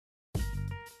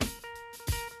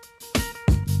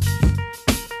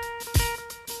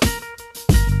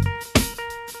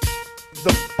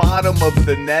bottom of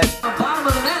the net. Bottom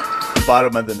of the net.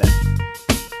 Bottom of the net.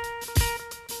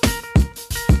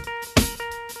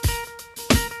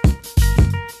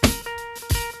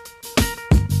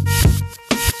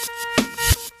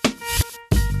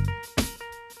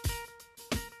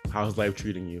 How's life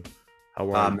treating you?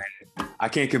 How are you? Man, I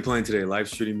can't complain today.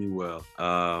 Life's treating me well.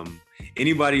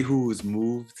 Anybody who's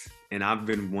moved, and I've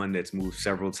been one that's moved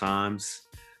several times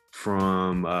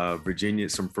from Virginia,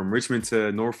 from Richmond to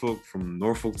Norfolk, from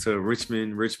Norfolk to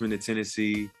Richmond, Richmond to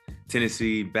Tennessee,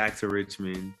 Tennessee back to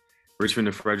Richmond, Richmond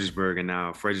to Fredericksburg, and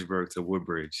now Fredericksburg to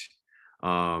Woodbridge.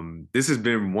 This has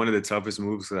been one of the toughest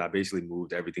moves because I basically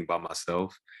moved everything by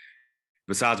myself.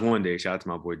 Besides one day, shout out to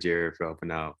my boy Jared for helping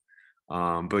out.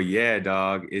 But yeah,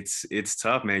 dog, it's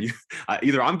tough, man.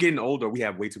 Either I'm getting older, or we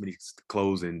have way too many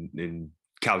clothes and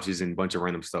couches and a bunch of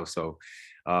random stuff. So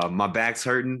my back's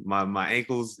hurting, my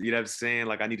ankles, you know what I'm saying?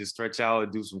 Like I need to stretch out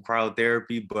and do some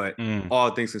cryotherapy, but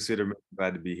all things considered, I'm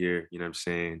glad to be here. You know what I'm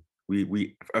saying?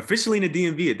 We officially in the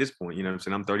DMV at this point, you know what I'm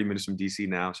saying? I'm 30 minutes from DC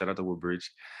now. Shout out to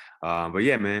Woodbridge. But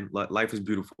yeah, man, life is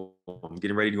beautiful. I'm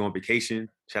getting ready to go on vacation.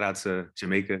 Shout out to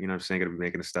Jamaica. You know what I'm saying? Gonna be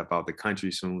making a step out the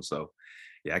country soon. So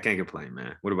yeah, I can't complain,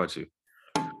 man. What about you?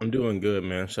 I'm doing good,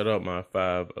 man. Shout out my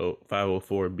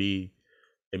 504B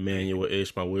Emmanuel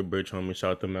Ish, my Woodbridge homie.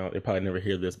 Shout them out. They probably never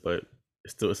hear this, but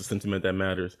it's a sentiment that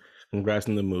matters. Congrats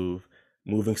on the move.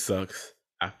 Moving sucks.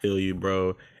 I feel you,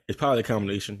 bro. It's probably a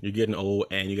combination. You're getting old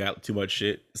and you got too much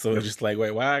shit. So it's just like,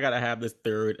 wait, why I gotta have this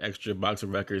third extra box of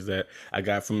records that I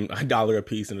got from $1 a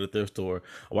piece in the thrift store?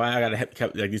 Why I gotta have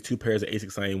like these 2 pairs of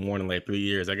Asics I ain't worn in like 3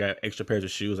 years? I got extra pairs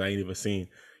of shoes I ain't even seen.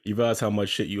 You realize how much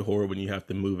shit you hoard when you have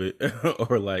to move it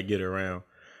or like get around.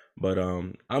 But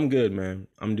I'm good, man.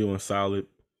 I'm doing solid.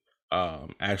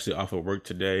 Actually off of work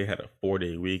today, had a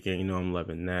 4-day weekend. You know, I'm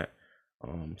loving that.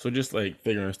 So just like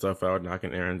figuring stuff out,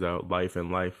 knocking errands out, life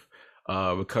and life.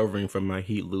 Recovering from my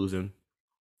Heat losing.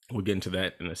 We'll get into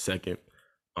that in a second.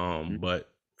 But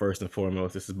first and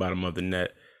foremost, this is Bottom of the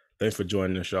Net. Thanks for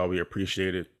joining us, y'all. We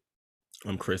appreciate it.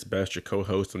 I'm Chris Best, your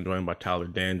co-host. I'm joined by Tyler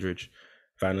Dandridge.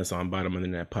 Find us on Bottom of the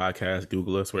Net podcast.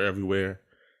 Google us. We're everywhere.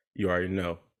 You already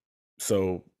know.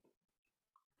 So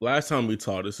last time we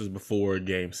talked, this was before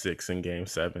Game 6 and Game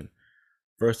 7.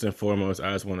 First and foremost,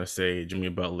 I just want to say Jimmy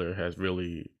Butler has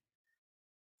really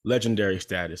legendary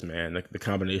status, man. The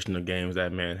combination of games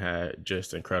that man had,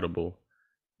 just incredible.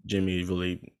 Jimmy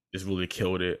really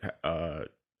killed it.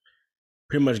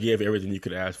 Pretty much gave everything you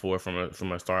could ask for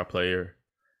from a star player.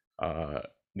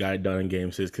 Got it done in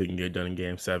Game 6, couldn't get it done in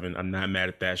Game 7. I'm not mad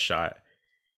at that shot.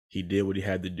 He did what he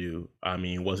had to do. I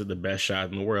mean, was it the best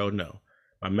shot in the world? No.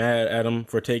 I'm mad at him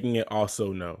for taking it?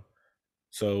 Also, no.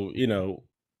 So, you know,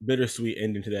 bittersweet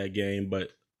ending to that game,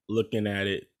 but looking at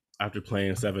it after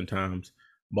playing 7 times,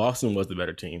 Boston was the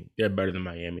better team. They're better than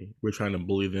Miami. We're trying to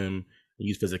bully them,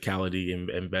 use physicality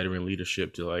and veteran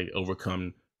leadership to like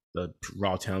overcome the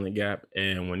raw talent gap.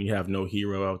 And when you have no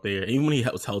Hero out there, even when he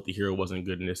was healthy, Hero wasn't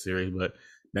good in this series, but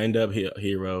banged up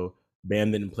Hero,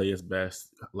 Bam didn't play his best.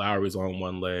 Lowry's on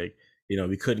one leg. You know,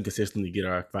 we couldn't consistently get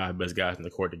our 5 best guys in the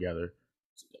court together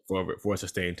for a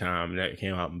sustained time, and that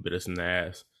came out and bit us in the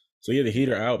ass. So yeah, the Heat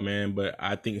are out, man, but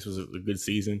I think this was a good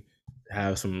season.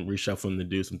 Have some reshuffling to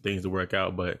do, some things to work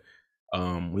out, but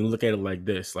we look at it like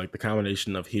this, like the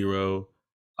combination of Hero,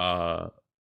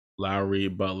 Lowry,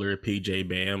 Butler, PJ,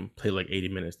 Bam play like 80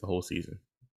 minutes the whole season.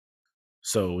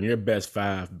 So when your best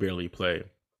 5 barely play,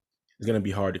 it's going to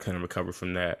be hard to kind of recover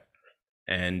from that.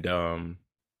 And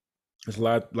there's a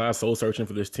lot of soul searching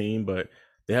for this team, but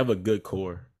they have a good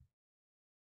core.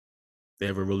 They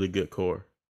have a really good core.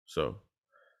 So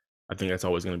I think that's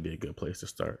always going to be a good place to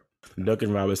start.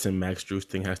 Duncan Robinson, Max Strus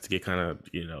thing has to get kind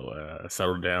of,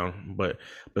 settled down. But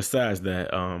besides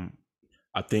that,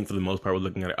 I think for the most part, we're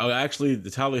looking at it. Oh, actually,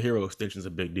 the Tyler Hero extension is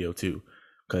a big deal too,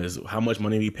 because how much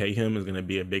money we pay him is going to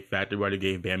be a big factor. We already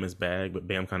gave Bam his bag, but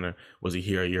Bam kind of was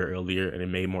here a year earlier, and it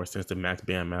made more sense to max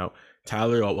Bam out.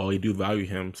 Tyler, while we do value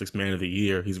him, 6th man of the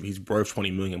year, he's worth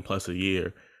 $20 million plus a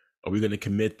year. Are we going to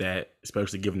commit that,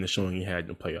 especially given the showing he had in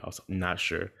the playoffs? I'm not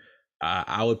sure.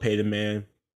 I would pay the man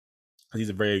because he's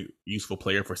a very useful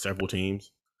player for several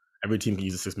teams. Every team can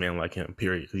use a 6th man like him,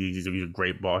 period. He's a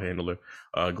great ball handler,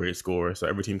 great scorer. So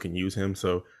every team can use him.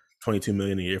 So $22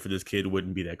 million a year for this kid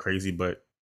wouldn't be that crazy. But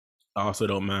I also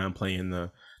don't mind playing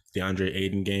the DeAndre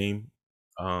Ayton game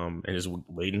and just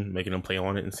waiting, making him play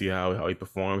on it and see how he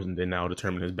performs, and then now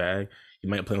determine his bag. He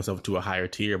might play himself to a higher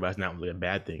tier, but that's not really a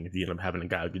bad thing if you end up having a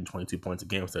guy getting 22 points a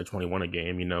game instead of 21 a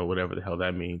game, whatever the hell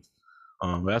that means.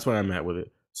 But that's where I'm at with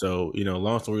it. So,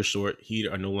 long story short, Heat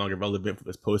are no longer relevant for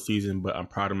this postseason, but I'm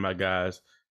proud of my guys.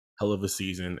 Hell of a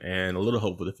season and a little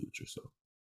hope for the future. So,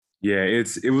 Yeah,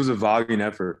 it was a valiant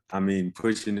effort. I mean,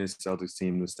 pushing this Celtics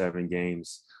team to 7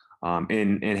 games,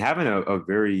 and having a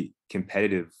very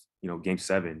competitive, game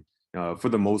seven, for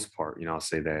the most part. I'll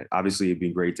say that. Obviously, it'd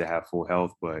be great to have full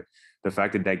health, but the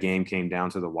fact that that game came down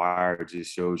to the wire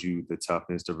just shows you the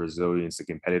toughness, the resilience, the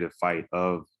competitive fight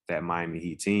of that Miami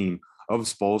Heat team, of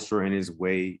Spoelstra and his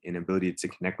way and ability to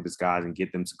connect with his guys and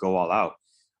get them to go all out.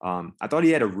 I thought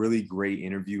he had a really great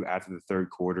interview after the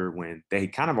third quarter when they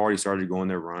kind of already started going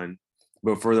their run.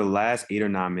 But for the last 8 or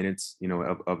 9 minutes,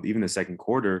 of even the second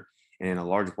quarter and a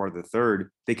larger part of the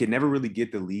third, they could never really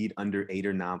get the lead under 8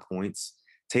 or 9 points.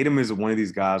 Tatum is one of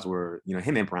these guys where,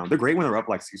 him and Brown, they're great when they're up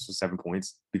like 6 or 7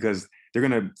 points because they're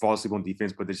going to fall asleep on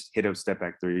defense, but they just hit a step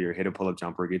back three or hit a pull up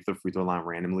jumper, get to the free throw line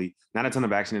randomly. Not a ton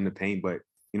of action in the paint, but,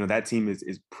 that team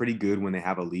is pretty good when they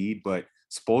have a lead. But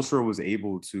Spoelstra was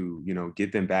able to,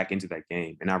 get them back into that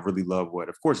game. And I really love what,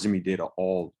 of course, Jimmy did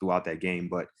all throughout that game.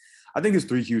 But I think there's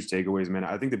three huge takeaways, man.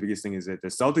 I think the biggest thing is that the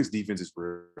Celtics defense is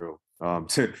real.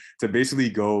 To basically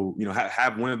go,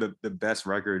 have one of the best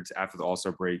records after the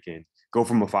All-Star break and go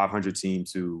from a 500 team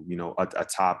to, a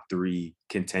top three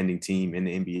contending team in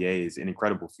the NBA is an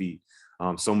incredible feat.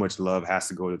 So much love has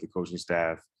to go to the coaching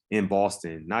staff in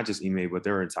Boston, not just Ime, but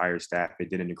their entire staff. They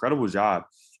did an incredible job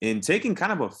in taking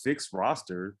kind of a fixed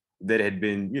roster that had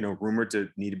been, rumored to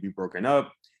need to be broken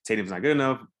up. Tatum's not good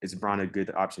enough. Is Brown a good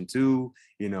option too?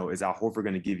 Is Al Horford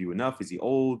going to give you enough? Is he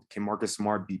old? Can Marcus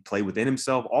Smart play within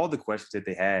himself? All the questions that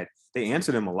they had, they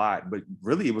answered them a lot, but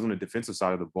really it was on the defensive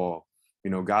side of the ball.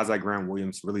 Guys like Grant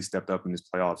Williams really stepped up in this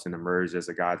playoffs and emerged as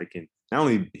a guy that can not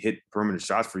only hit perimeter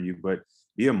shots for you, but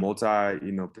be a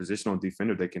positional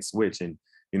defender that can switch. And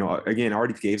again, I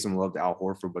already gave some love to Al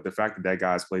Horford, but the fact that that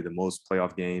guy's played the most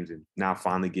playoff games and now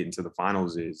finally getting to the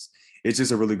finals it's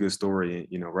just a really good story.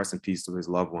 And, rest in peace to his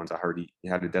loved ones. I heard he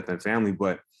had a death in the family,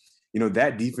 but,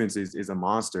 that defense is a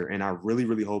monster. And I really,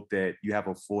 really hope that you have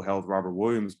a full health Robert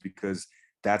Williams because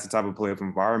that's the type of playoff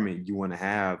environment you want to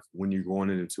have when you're going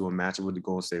into a matchup with the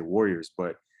Golden State Warriors.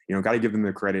 But got to give them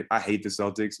the credit. I hate the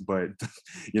Celtics, but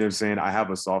what I'm saying? I have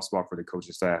a soft spot for the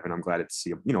coaching staff, and I'm glad to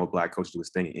see a black coach do his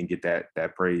thing and get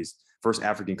that praise. First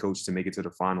African coach to make it to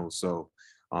the finals. So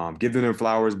give them their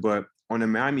flowers. But on the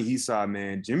Miami Heat side,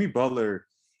 man, Jimmy Butler,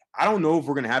 I don't know if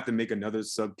we're going to have to make another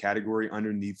subcategory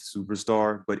underneath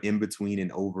superstar, but in between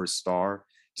and over star.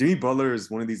 Jimmy Butler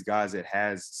is one of these guys that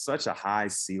has such a high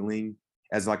ceiling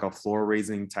as like a floor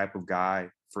raising type of guy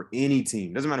for any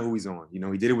team. Doesn't matter who he's on. He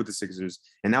did it with the Sixers.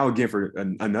 And now again, for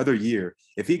another year,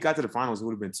 if he got to the finals, it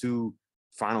would have been 2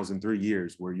 finals in 3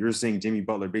 years where you're seeing Jimmy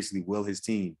Butler basically will his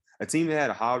team. A team that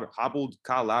had hobbled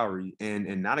Kyle Lowry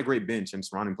and not a great bench and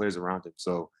surrounding players around him.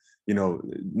 So,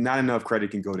 not enough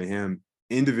credit can go to him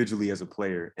individually as a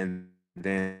player and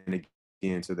then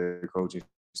again to the coaching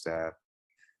staff.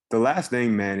 The last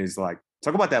thing, man, is like,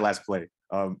 talk about that last play.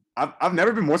 I've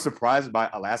never been more surprised by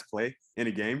a last play in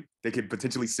a game that could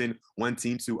potentially send one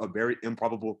team to a very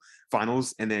improbable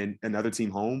finals and then another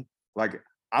team home. Like,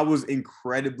 I was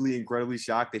incredibly, incredibly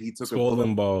shocked that he took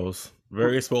swollen balls,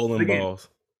 very swollen balls.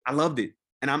 I loved it.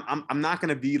 And I'm not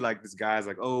gonna be like this guy's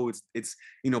like, oh, it's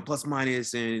plus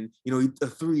minus and a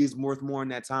three is worth more in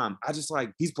that time. I just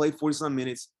like he's played 40-some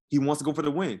minutes. He wants to go for the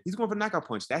win. He's going for the knockout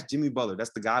punch. That's Jimmy Butler. That's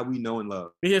the guy we know and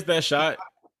love. He hits that shot.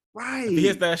 Right. If he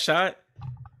hits that shot,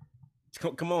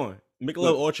 come on.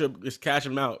 Michelob Ultra, just cash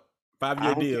him out.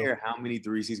 5-year deal. I don't care how many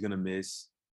threes he's gonna miss.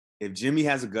 If Jimmy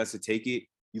has the guts to take it,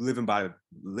 you live and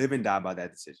die by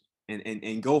that decision.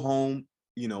 And go home,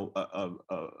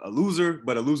 a loser,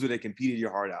 but a loser that competed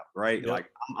your heart out, right? Yep. Like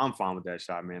I'm fine with that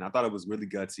shot, man. I thought it was really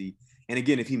gutsy. And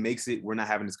again, if he makes it, we're not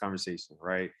having this conversation,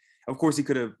 right? Of course, he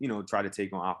could have, tried to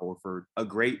take on Al Horford, a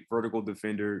great vertical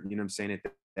defender. You know what I'm saying?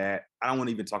 That I don't want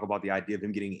to even talk about the idea of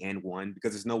him getting and one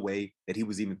because there's no way that he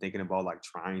was even thinking about like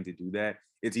trying to do that.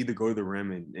 It's either go to the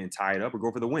rim and tie it up or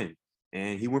go for the win.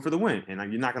 And he went for the win, and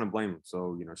you're not going to blame him.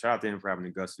 So, shout out to him for having the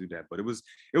guts to do that. But it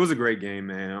was a great game,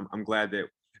 man. I'm glad that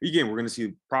again we're going to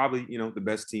see probably the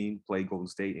best team play Golden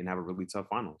State and have a really tough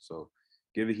final. So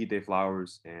give the Heat their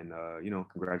flowers, and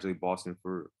congratulate Boston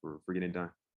for getting it done.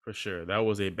 For sure, that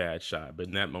was a bad shot, but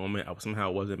in that moment, I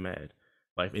somehow wasn't mad.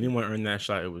 Like if anyone earned that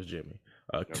shot, it was Jimmy.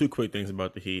 Yep. 2 quick things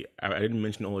about the Heat. I didn't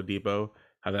mention Oladipo.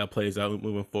 How that plays out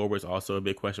moving forward is also a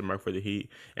big question mark for the Heat.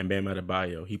 And Bam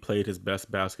Adebayo, he played his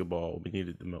best basketball when we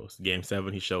needed the most. Game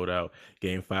 7, he showed out.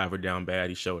 Game 5, we're down bad,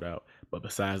 he showed out. But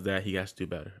besides that, he has to do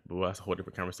better. But that's a whole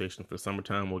different conversation. For the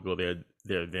summertime, we'll go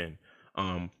there then.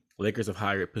 Lakers have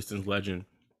hired Pistons legend,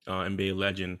 NBA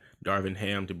legend, Darvin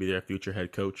Ham to be their future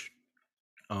head coach.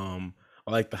 I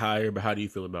like the hire, but how do you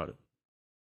feel about it?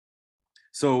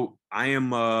 So I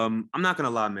am I'm not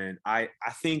gonna lie, man. I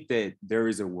think that there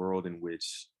is a world in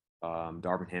which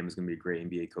Darvin Ham is gonna be a great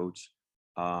NBA coach.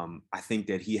 I think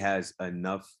that he has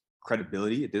enough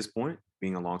credibility at this point,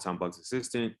 being a longtime Bucks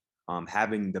assistant,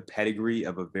 having the pedigree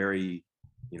of a very,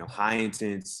 high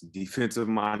intense, defensive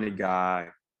minded guy,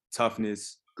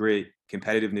 toughness, grit,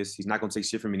 competitiveness. He's not going to take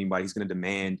shit from anybody. He's going to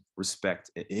demand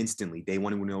respect instantly. Day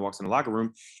one when he walks in the locker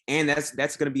room, and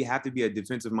that's going to have to be a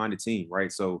defensive minded team,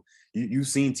 right? So you've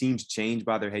seen teams change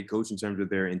by their head coach in terms of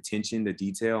their intention, the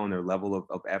detail, and their level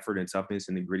of effort and toughness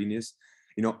and the grittiness.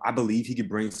 I believe he could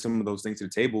bring some of those things to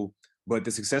the table. But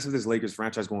the success of this Lakers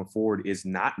franchise going forward is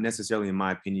not necessarily, in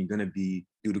my opinion, going to be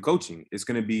due to coaching. It's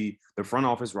going to be the front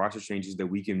office roster changes that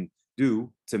we can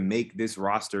do to make this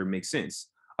roster make sense.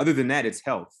 Other than that, it's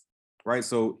health, right?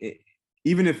 So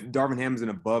even if Darvin Ham is an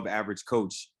above average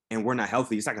coach and we're not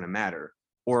healthy, it's not going to matter.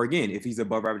 Or again, if he's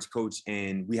above average coach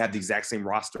and we have the exact same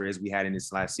roster as we had in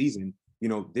this last season,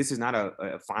 this is not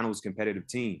a finals competitive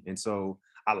team. And so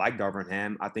I like Darvin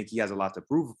Ham. I think he has a lot to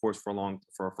prove, of course,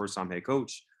 for a first time head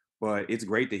coach. But it's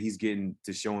great that he's getting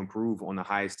to show and prove on the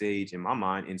highest stage, in my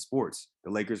mind, in sports. The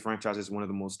Lakers franchise is one of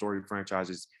the most storied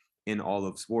franchises in all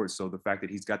of sports. So the fact that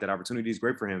he's got that opportunity is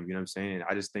great for him. You know what I'm saying?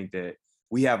 I just think that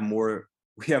we have more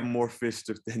fish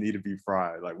that need to be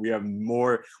fried. Like we have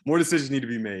more decisions need to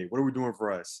be made. What are we doing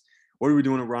for us? What are we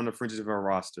doing around the fringes of our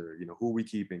roster? Who are we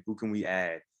keeping? Who can we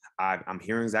add? I'm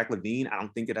hearing Zach LaVine. I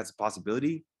don't think that that's a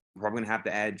possibility. We're probably gonna have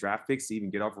to add draft picks to even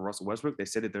get off of Russell Westbrook. They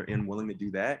said that they're unwilling to do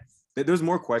that. There's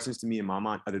more questions to me in my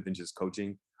mind other than just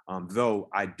coaching. Though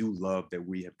I do love that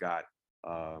we have got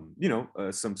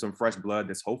some fresh blood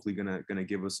that's hopefully gonna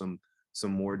give us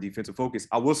some more defensive focus.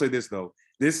 I will say this though,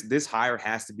 this hire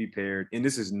has to be paired, and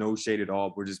this is no shade at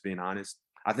all. We're just being honest.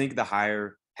 I think the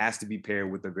hire has to be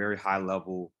paired with a very high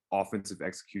level offensive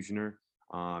executioner,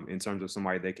 in terms of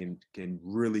somebody that can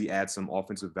really add some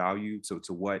offensive value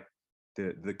to what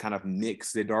the kind of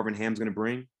mix that Darvin Ham's going to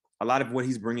bring. A lot of what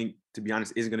he's bringing, to be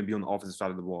honest, isn't going to be on the offensive side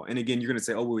of the ball. And again, you're going to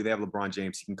say, oh, well, they have LeBron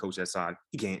James. He can coach that side.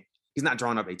 He can't. He's not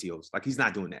drawing up ATOs. Like, he's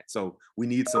not doing that. So we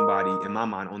need somebody, in my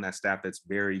mind, on that staff that's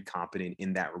very competent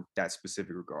in that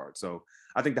specific regard. So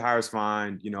I think the hire is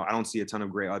fine. I don't see a ton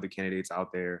of great other candidates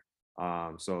out there.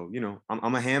 So,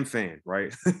 I'm a Ham fan,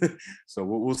 right? So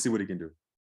we'll see what he can do.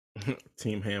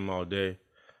 Team Ham all day.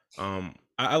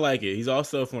 I like it. He's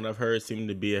also, from what I've heard, seemed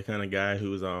to be a kind of guy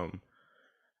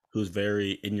who's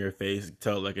very in your face,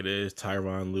 tell it like it is,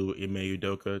 Tyronn Lue, Ime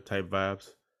Udoka type vibes.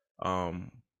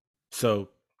 So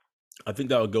I think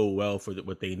that would go well for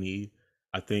what they need.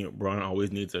 I think Bron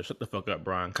always needs a shut the fuck up,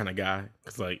 Bron kind of guy,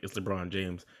 because it's LeBron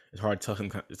James. It's hard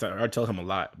to tell him a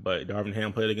lot. But Darvin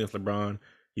Ham played against LeBron.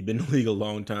 He's been in the league a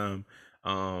long time.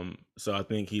 So I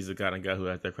think he's the kind of guy who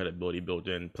has that credibility built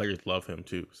in. Players love him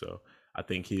too. So I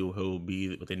think he'll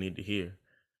be what they need to hear.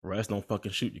 Russ, don't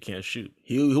fucking shoot. You can't shoot.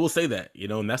 He will say that,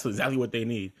 and that's exactly what they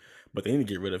need. But they need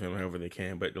to get rid of him however they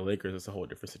can. But the Lakers, it's a whole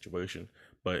different situation.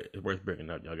 But it's worth bringing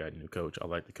up. Y'all got a new coach. I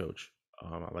like the coach.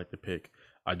 I like the pick.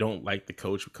 I don't like the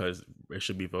coach because it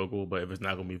should be Vogel. But if it's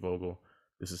not going to be Vogel,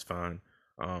 this is fine.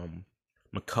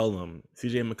 McCollum,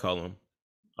 CJ McCollum,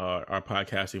 our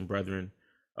podcasting brethren,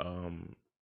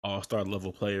 all-star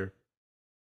level player.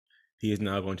 He is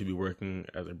now going to be working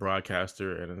as a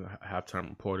broadcaster and a halftime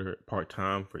reporter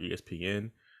part-time for ESPN,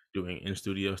 doing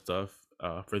in-studio stuff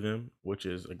for them, which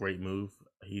is a great move.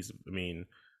 He's,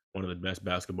 one of the best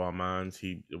basketball minds.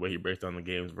 The way he breaks down the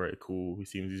game is very cool.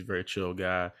 He's a very chill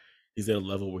guy. He's at a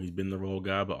level where he's been the role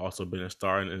guy, but also been a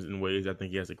star in ways. I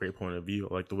think he has a great point of view.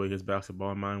 I like the way his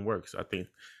basketball mind works. I think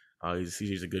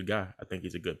he's a good guy. I think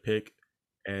he's a good pick.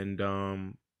 And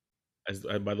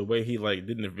by the way, he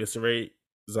didn't eviscerate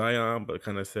Zion, but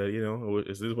kind of said,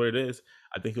 this is what it is.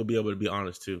 I think he'll be able to be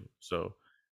honest too. So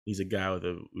he's a guy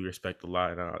we respect a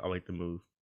lot, and I like the move.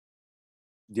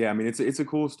 Yeah, it's a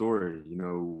cool story.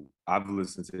 I've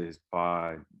listened to his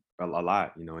pod a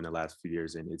lot, in the last few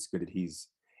years, and it's good that he's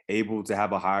able to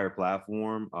have a higher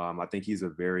platform. I think he's a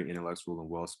very intellectual and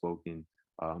well-spoken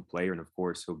player, and of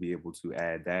course, he'll be able to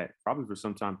add that probably for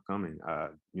some time coming.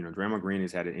 Draymond Green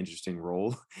has had an interesting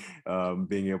role,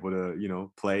 being able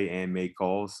to play and make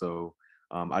calls. So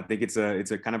I think it's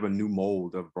a kind of a new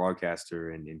mold of broadcaster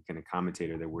and kind of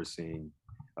commentator that we're seeing,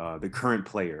 the current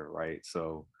player, right?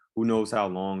 So who knows how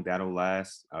long that'll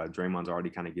last? Draymond's already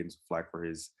kind of getting some flack for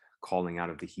his calling out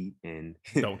of the Heat, and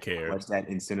don't care how much that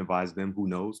incentivized them. Who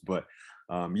knows? But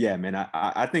yeah, man,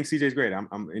 I think CJ's great.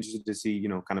 I'm interested to see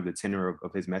kind of the tenor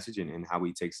of his message and how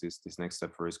he takes this next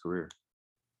step for his career.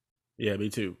 Yeah, me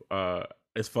too.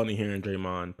 It's funny hearing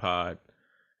Draymond pod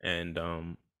and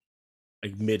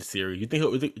mid series. You think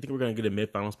we're gonna get a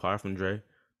mid finals pod from Dre?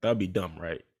 That'd be dumb,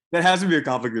 right? That has to be a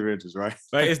conflict of interest, right?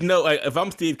 Like it's no like if I'm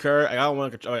Steve Kerr, I don't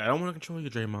want to control. I don't want to control you,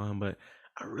 Draymond, but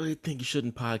I really think you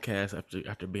shouldn't podcast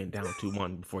after being down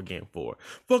 2-1 before Game 4.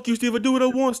 Fuck you, Steve. I do what I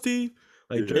want, Steve.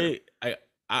 Like Yeah. Dre,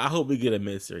 I hope we get a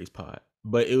mid series pod,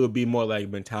 but it would be more like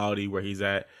mentality where he's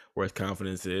at, where his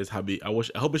confidence is. I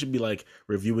hope it should be like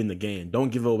reviewing the game. Don't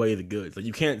give away the goods. Like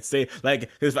you can't say like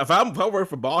if I work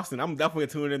for Boston, I'm definitely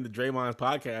tuning in to Draymond's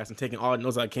podcast and taking all the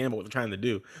notes I can about what they're trying to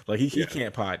do. Like he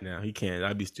can't pod now. He can't.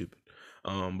 That'd be stupid.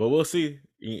 But we'll see.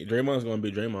 Draymond's going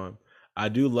to be Draymond. I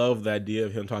do love the idea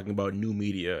of him talking about new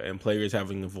media and players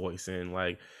having a voice and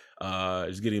like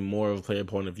just getting more of a player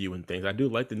point of view and things. I do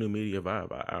like the new media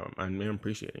vibe. I'm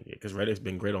appreciating it because Reddit's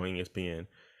been great on ESPN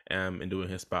and doing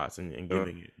his spots and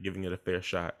giving it a fair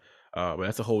shot. But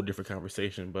that's a whole different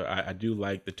conversation. But I do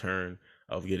like the turn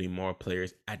of getting more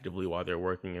players actively while they're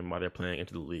working and while they're playing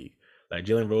into the league. Like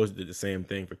Jalen Rose did the same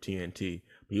thing for TNT.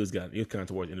 He was kind of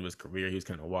towards the end of his career. He was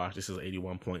kind of washed. This is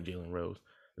 81 point Jalen Rose.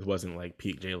 This wasn't like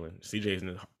peak Jalen. CJ's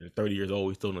in 30 years old.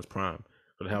 He's still in his prime.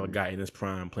 So to have a guy in his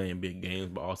prime playing big games,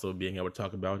 but also being able to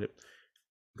talk about it,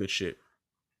 good shit.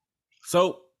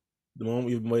 So the moment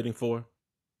we've been waiting for,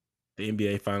 the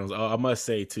NBA Finals. I must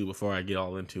say too, before I get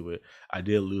all into it, I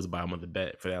did lose by the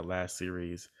bet for that last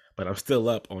series, but I'm still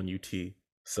up on UT.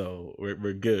 So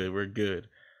we're good. We're good.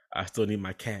 I still need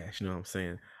my cash. You know what I'm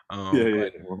saying?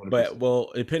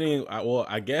 Well,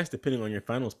 I guess depending on your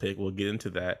finals pick, we'll get into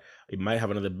that. You might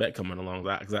have another bet coming along.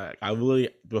 Because I really,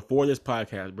 before this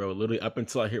podcast, bro, literally up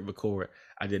until I hit record,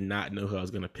 I did not know who I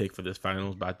was going to pick for this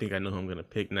finals, but I think I know who I'm going to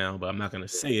pick now, but I'm not going to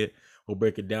say it. We'll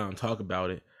break it down and talk about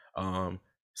it.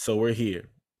 So we're here.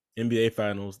 NBA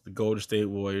Finals, the Golden State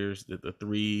Warriors, the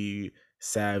three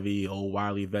savvy, old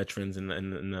wily veterans in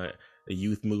the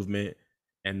youth movement,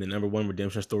 and the number one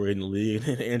redemption story in the league,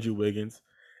 Andrew Wiggins.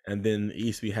 And then in the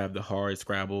East, we have the hard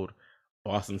scrabbled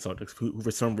Boston Celtics, who for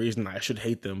some reason I should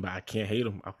hate them, but I can't hate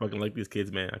them. I fucking like these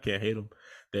kids, man. I can't hate them.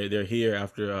 They're here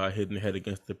after hitting their head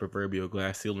against the proverbial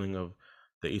glass ceiling of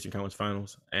the Eastern Conference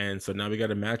Finals. And so now we got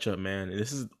a matchup, man. And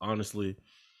this is honestly,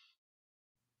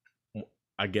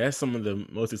 I guess, some of the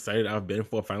most excited I've been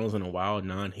for finals in a while,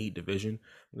 non-Heat division.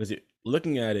 Because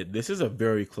looking at it, this is a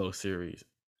very close series.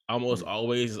 Almost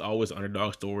always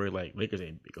underdog story. Like Lakers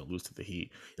ain't gonna lose to the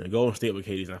Heat. Golden State with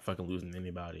KD's not fucking losing to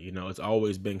anybody. It's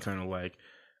always been kind of like,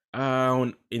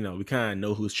 we kind of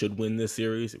know who should win this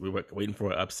series. We're waiting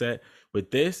for an upset.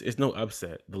 With this, it's no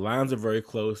upset. The lines are very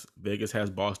close. Vegas has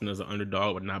Boston as an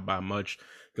underdog, but not by much.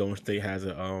 Golden State has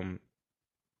a home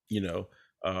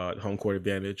court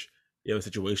advantage. You have a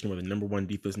situation where the number one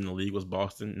defense in the league was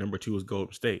Boston. Number two was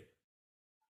Golden State.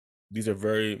 These are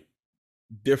very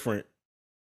different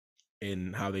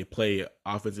in how they play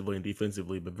offensively and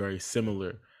defensively, but very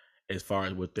similar as far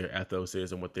as what their ethos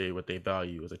is and what they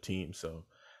value as a team. So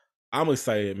I'm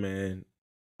excited, man.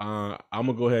 I'm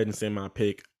gonna go ahead and say my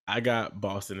pick. I got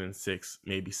Boston in 6,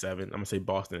 maybe 7. I'm gonna say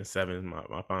Boston in 7 is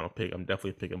my final pick. I'm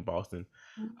definitely picking Boston.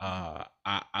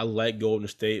 I like Golden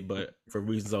State, but for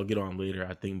reasons I'll get on later,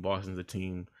 I think Boston's a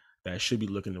team that should be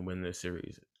looking to win this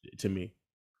series, to me.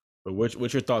 But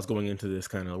what's your thoughts going into this?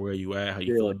 Kind of where you at? How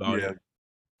you feel about it?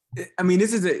 I mean,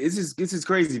 this is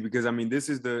crazy because I mean, this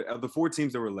is of the 4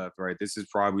 teams that were left, right? This is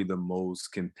probably the most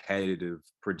competitive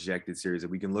projected series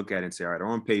that we can look at and say, all right,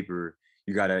 on paper,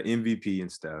 you got an MVP and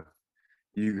stuff.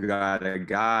 You got a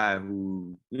guy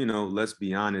who, let's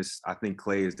be honest, I think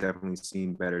Klay has definitely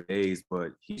seen better days,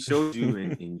 but he showed you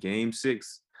in Game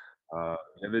 6 the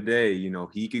other day,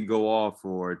 he could go off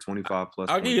for 25 plus.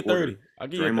 I'll give you 30.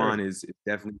 Draymond is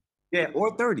definitely,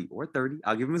 or 30.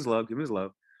 I'll give him his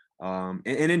love. And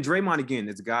then Draymond, again,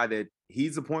 is a guy that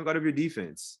he's the point guard of your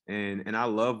defense. And I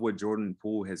love what Jordan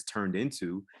Poole has turned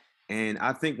into. And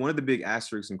I think one of the big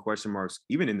asterisks and question marks,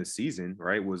 even in the season,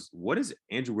 right, was what is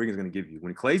Andrew Wiggins going to give you?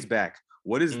 When Klay's back,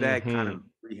 what is that kind of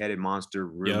three-headed monster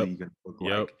really going to look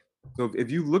like? So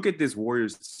if you look at this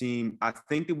Warriors team, I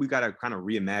think that we got to kind of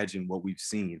reimagine what we've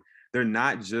seen. They're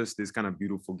not just this kind of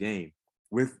beautiful game.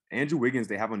 With Andrew Wiggins,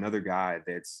 they have another guy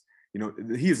that's,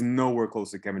 he is nowhere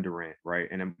close to Kevin Durant, right?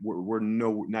 And we're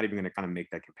not even going to kind of make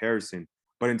that comparison.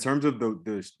 But in terms of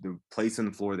the place on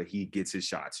the floor that he gets his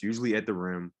shots, usually at the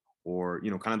rim or,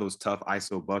 kind of those tough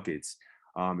ISO buckets,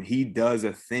 he does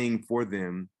a thing for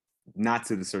them, not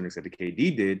to the certain extent that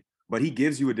KD did, but he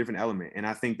gives you a different element. And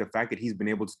I think the fact that he's been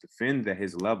able to defend at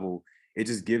his level, it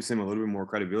just gives him a little bit more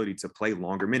credibility to play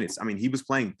longer minutes. I mean, he was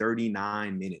playing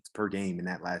 39 minutes per game in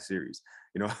that last series.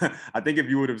 I think if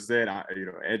you would have said,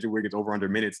 Andrew Wiggins over under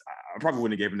minutes, I probably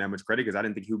wouldn't have given him that much credit because I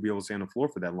didn't think he would be able to stay on the floor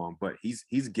for that long. But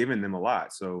he's given them a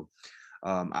lot. So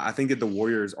I think that the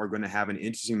Warriors are going to have an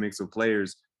interesting mix of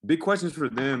players. big questions for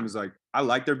them is like, I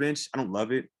like their bench. I don't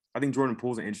love it. I think Jordan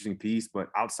Poole's an interesting piece, but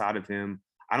outside of him,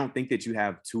 I don't think that you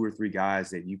have two or three guys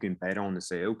that you can bet on to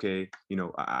say, okay,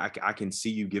 I can see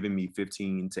you giving me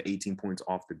 15 to 18 points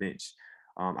off the bench.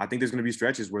 I think there's going to be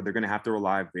stretches where they're going to have to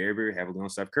rely very, very heavily on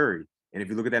Steph Curry. And if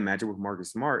you look at that matchup with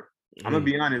Marcus Smart, I'm going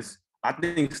to be honest. I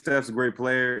think Steph's a great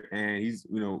player, and he's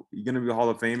going to be a Hall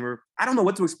of Famer. I don't know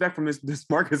what to expect from this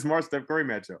Marcus Smart Steph Curry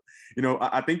matchup.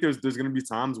 I think there's going to be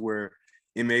times where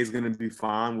MA is going to be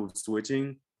fine with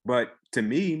switching. But to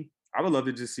me, I would love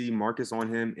to just see Marcus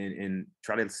on him and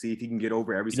try to see if he can get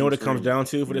over every You know single what it comes screen. down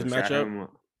to for this matchup?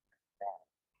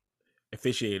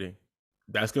 Officiating.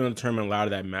 That's going to determine a lot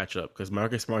of that matchup because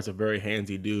Marcus Smart's a very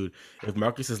handsy dude. If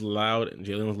Marcus is loud and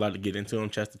Jalen was allowed to get into him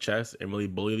chest to chest and really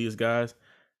bully these guys,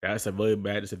 that's a really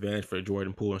bad disadvantage for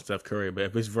Jordan Poole and Steph Curry. But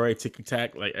if it's very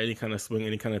ticky-tack, like any kind of swing,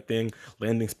 any kind of thing,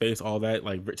 landing space, all that,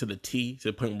 like to the T, to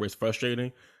the point where it's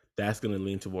frustrating, that's going to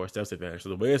lean towards Steph's advantage. So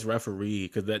the way it's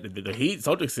refereed, because the Heat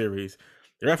Celtics series,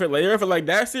 the referee like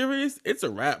that series, it's a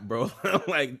wrap, bro.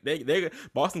 Like they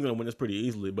Boston's gonna win this pretty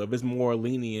easily, but if it's more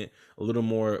lenient, a little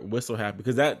more whistle happy,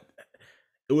 because it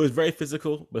was very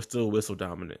physical, but still whistle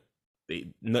dominant.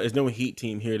 There's no Heat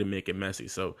team here to make it messy,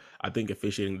 so I think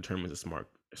officiating determines a smart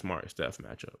Steph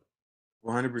matchup.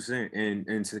 100%.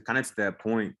 And to kind of to that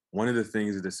point, one of the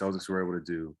things that the Celtics were able to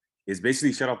do is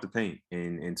basically shut off the paint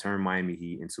and turn Miami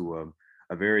Heat into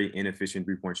a very inefficient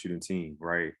 3-point shooting team,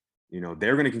 right?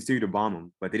 They're going to continue to bomb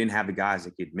them, but they didn't have the guys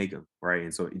that could make them, right?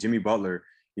 And so Jimmy Butler,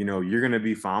 you're going to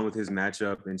be fine with his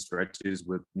matchup and stretches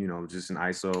with, just an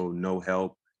ISO, no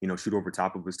help, shoot over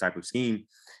top of his type of scheme.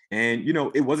 And,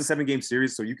 it was a 7-game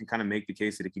series, so you can kind of make the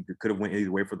case that it could have went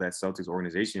either way for that Celtics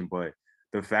organization. But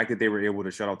the fact that they were able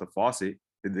to shut off the faucet,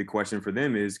 the question for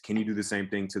them is, can you do the same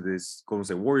thing to this Golden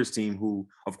State Warriors team who,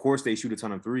 of course, they shoot a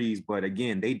ton of threes, but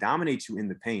again, they dominate you in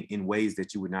the paint in ways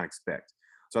that you would not expect.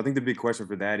 So I think the big question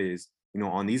for that is,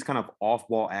 on these kind of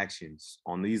off-ball actions,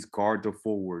 on these guard to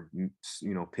forward,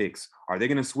 picks, are they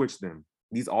going to switch them?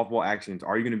 These off-ball actions,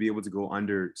 are you going to be able to go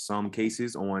under some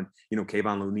cases on,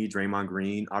 Kayvon Looney, Draymond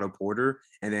Green, Otto Porter,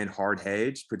 and then hard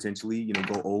hedge, potentially,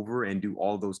 go over and do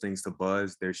all those things to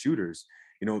buzz their shooters?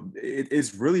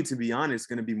 It's really, to be honest,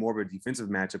 going to be more of a defensive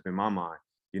matchup in my mind.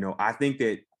 I think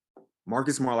that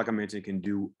Marcus Smart, like I mentioned, can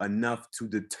do enough to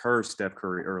deter Steph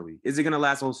Curry early. Is it going to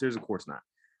last the whole series? Of course not.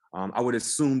 I would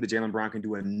assume that Jaylen Brown can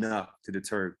do enough to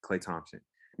deter Klay Thompson.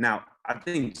 Now, I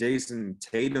think Jason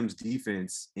Tatum's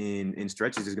defense in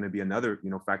stretches is going to be another,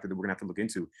 factor that we're going to have to look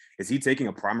into. Is he taking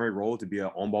a primary role to be an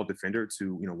on-ball defender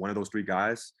to, one of those three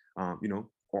guys?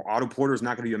 Or Otto Porter is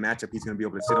not going to be a matchup he's going to be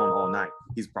able to sit on all night.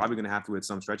 He's probably going to have to, at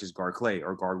some stretches, guard Klay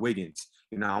or guard Wiggins.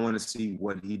 I want to see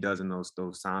what he does in those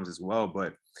times as well.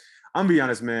 But I'm going to be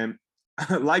honest, man.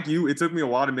 Like you, it took me a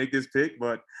while to make this pick,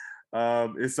 but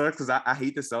it sucks because I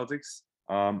hate the Celtics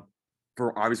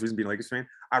for obvious reason, being a Lakers fan.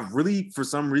 I really, for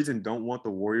some reason, don't want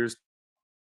the Warriors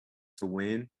to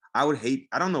win. I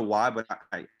don't know why, but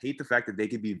I hate the fact that they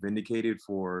could be vindicated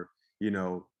for,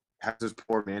 have this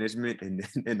poor management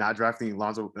and not drafting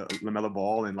Lonzo LaMelo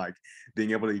Ball and like being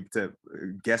able to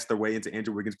guess their way into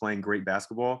Andrew Wiggins playing great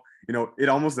basketball. It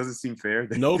almost doesn't seem fair.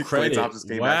 That No credit. Klay Thompson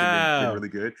came back and been really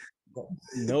good.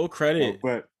 No credit.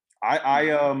 But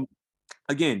I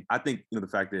again, I think the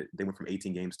fact that they went from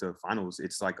 18 games to finals,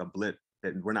 it's like a blip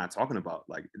that we're not talking about.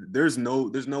 Like there's no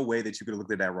way that you could have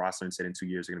looked at that roster and said in 2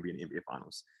 years they're going to be in the NBA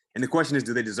Finals. And the question is,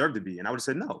 do they deserve to be? And I would have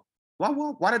said no.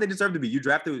 Why did they deserve to be? You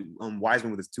drafted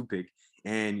Wiseman with his 2 pick,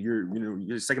 and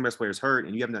your second best player is hurt,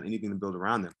 and you haven't done anything to build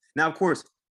around them. Now, of course,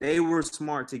 they were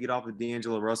smart to get off of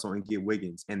D'Angelo Russell and get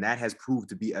Wiggins, and that has proved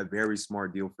to be a very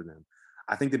smart deal for them.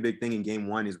 I think the big thing in Game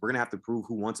 1 is we're gonna have to prove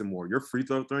who wants it more. Your free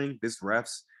throw thing, this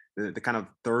refs, the kind of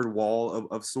third wall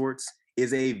of sorts,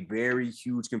 is a very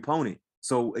huge component.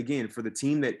 So again, for the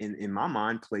team that in my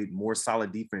mind played more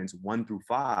solid defense 1 through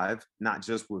 5, not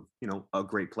just with a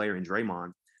great player in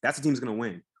Draymond, that's the team's going to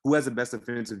win. Who has the best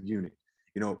defensive unit?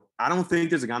 I don't think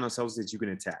there's a guy on the Celtics that you can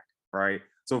attack, right?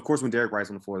 So of course, when Derek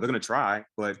White's on the floor, they're going to try.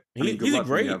 But he's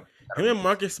great. Him and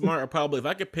Marcus Smart are probably, if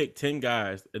I could pick 10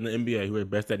 guys in the NBA who are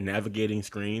best at navigating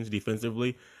screens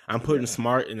defensively, I'm putting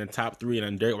Smart in the top 3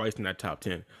 and Derek White's in that top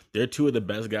 10. They're 2 of the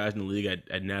best guys in the league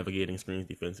at navigating screens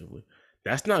defensively.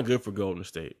 That's not good for Golden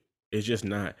State. It's just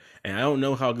not. And I don't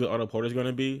know how good Otto Porter is going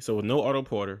to be. So with no Otto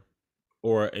Porter,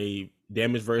 or a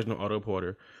damaged version of Otto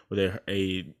Porter, with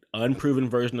a unproven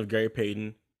version of Gary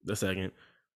Payton the second.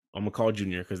 I'm gonna call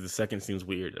Junior because the second seems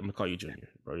weird. I'm gonna call you Junior,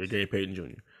 bro. You're Gary Payton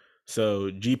Jr.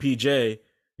 So GPJ,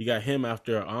 You got him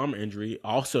after an arm injury.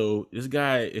 Also, this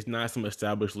guy is not some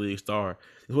established league star.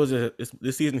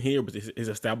 This season here was his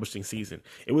establishing season.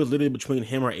 It was literally between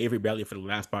him or Avery Bradley for the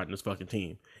last spot in this fucking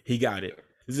team. He got it.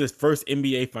 This is his first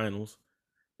NBA Finals.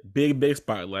 Big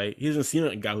spotlight. He doesn't seem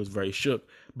like a guy who's very shook,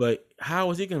 but how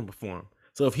is he going to perform?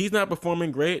 So if he's not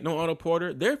performing great, no Otto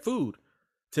Porter, they're food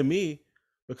to me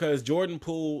because Jordan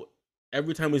Poole,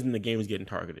 every time he's in the game, he's getting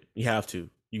targeted. You have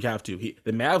to.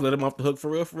 The Mavs let him off the hook for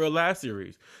real last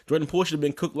series. Jordan Poole should have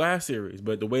been cooked last series,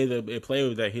 but the way that they play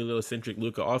with that heliocentric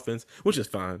Luka offense, which is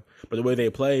fine, but the way they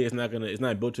play is not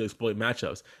built to exploit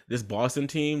matchups. This Boston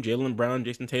team, Jaylen Brown,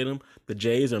 Jason Tatum, the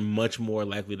Jays are much more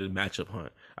likely to matchup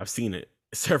hunt. I've seen it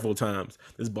several times.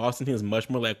 This Boston team is much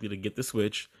more likely to get the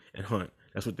switch and hunt.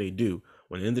 That's what they do.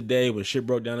 When at the end of the day, when shit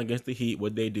broke down against the Heat,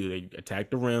 what they do? They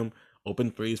attack the rim, open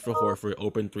threes for Horford,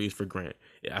 open threes for Grant.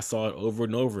 I saw it over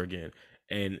and over again.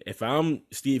 And if I'm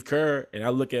Steve Kerr and I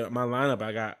look at my lineup,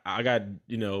 I got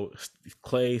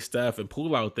Clay, Steph, and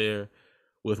Poole out there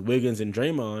with Wiggins and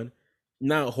Draymond.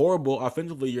 Not horrible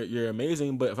offensively. You're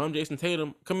amazing. But if I'm Jason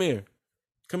Tatum, come here,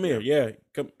 come here,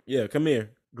 come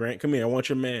here, Grant, come here. I want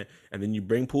your man. And then you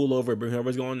bring Poole over, bring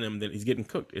whoever's going on them. Then he's getting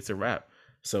cooked. It's a wrap.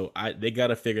 So they got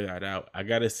to figure that out. I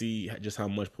got to see just how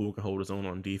much Poole can hold his own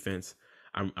on defense.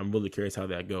 I'm really curious how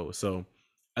that goes. So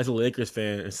as a Lakers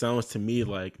fan, it sounds to me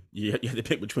like you have to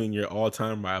pick between your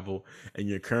all-time rival and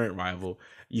your current rival.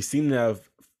 You seem to have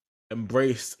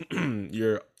embraced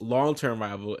your long-term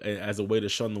rival as a way to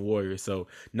shun the Warriors. So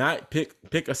not pick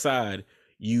a side.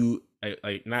 You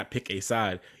like not pick a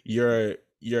side. Your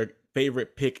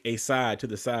favorite pick a side to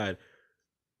the side.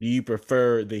 Do you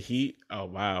prefer the Heat? Oh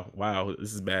wow,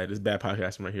 this is bad. This is bad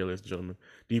podcasting right here, ladies and gentlemen.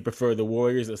 Do you prefer the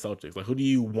Warriors or Celtics? Like, who do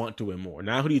you want to win more?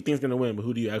 Not who do you think is going to win, but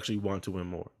who do you actually want to win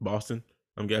more? Boston,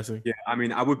 I'm guessing. Yeah, I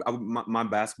mean, I would my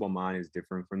basketball mind is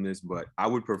different from this, but I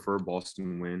would prefer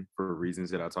Boston win for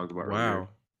reasons that I talked about earlier.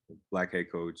 Black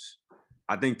head coach.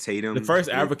 I think Tatum, the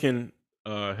first African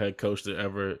head coach to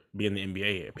ever be in the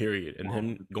NBA, period, and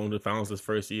him going to the finals his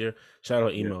first year. Shout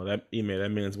out Emo. That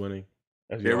man's winning.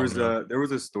 There was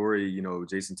a story,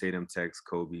 Jason Tatum texts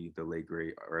Kobe, the late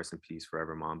great, rest in peace,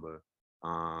 forever Mamba.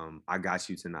 I got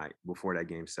you tonight before that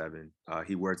game 7.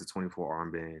 He wears a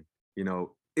 24 armband.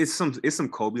 It's some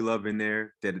Kobe love in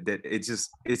there that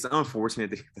it's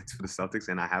unfortunate that he plays for the Celtics,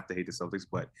 and I have to hate the Celtics,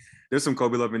 but there's some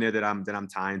Kobe love in there that I'm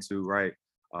tying to, right?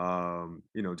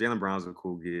 Jaylen Brown's a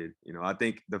cool kid. I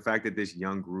think the fact that this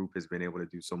young group has been able to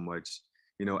do so much.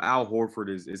 Al Horford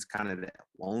is kind of the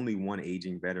only one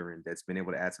aging veteran that's been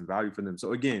able to add some value for them.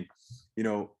 So again,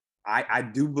 I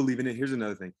do believe in it. Here's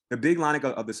another thing. The big lineup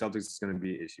of the Celtics is going to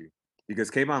be an issue because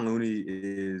Kevon Looney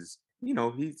is,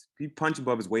 he punched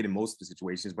above his weight in most of the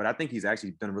situations, but I think he's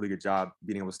actually done a really good job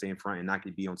being able to stay in front and not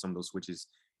be on some of those switches,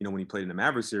 when he played in the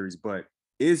Mavericks series. But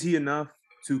is he enough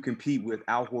to compete with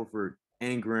Al Horford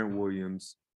and Grant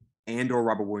Williams and or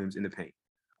Robert Williams in the paint?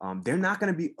 They're not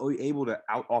going to be able to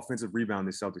out offensive rebound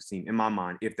this Celtics team, in my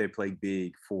mind, if they play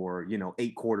big for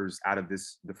 8 quarters out of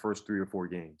the first 3 or 4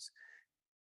 games.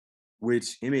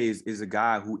 Which Ime is a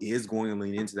guy who is going to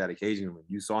lean into that occasionally.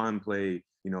 You saw him play,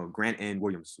 Grant and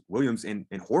Williams and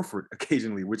Horford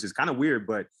occasionally, which is kind of weird,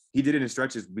 but he did it in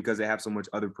stretches because they have so much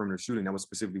other perimeter shooting. That was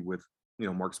specifically with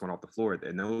Marcus went off the floor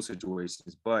in those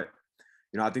situations, but.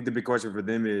 I think the big question for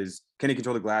them is, can they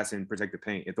control the glass and protect the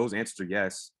paint? If those answers are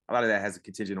yes, a lot of that has a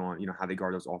contingent on, how they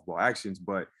guard those off-ball actions.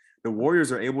 But the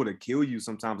Warriors are able to kill you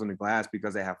sometimes on the glass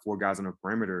because they have 4 guys on the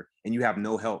perimeter and you have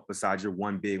no help besides your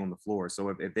one big on the floor. So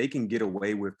if they can get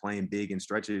away with playing big in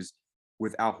stretches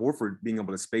with Al Horford being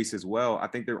able to space as well, I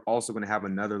think they're also going to have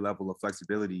another level of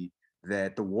flexibility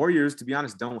that the Warriors, to be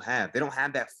honest, don't have. They don't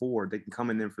have that forward. They can come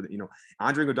in there for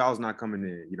Andre Iguodala's not coming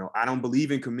in. I don't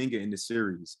believe in Kuminga in this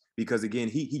series because again,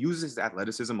 he uses his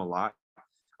athleticism a lot.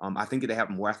 I think that they have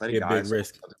more athletic guys. Big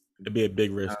risk. It'd be a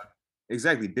big risk.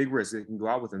 Exactly, big risk. They can go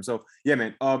out with him. So yeah,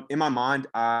 man. In my mind,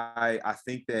 I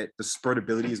think that the spurt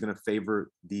ability is going to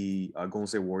favor the Golden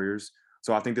State Warriors.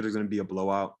 So I think that there's going to be a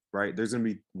blowout, right? There's going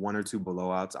to be 1 or 2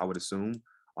 blowouts, I would assume.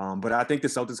 But I think the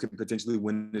Celtics could potentially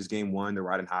win this game 1. They're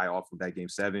riding high off of that game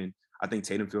 7. I think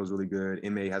Tatum feels really good.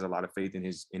 Ime has a lot of faith in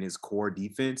his core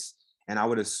defense. And I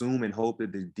would assume and hope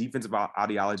that the defensive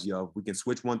ideology of we can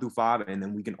switch 1 through 5 and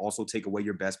then we can also take away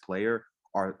your best player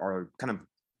are kind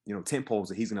of tent poles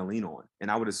that he's going to lean on. And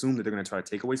I would assume that they're going to try to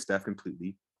take away Steph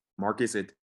completely. Marcus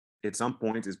at some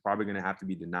point is probably going to have to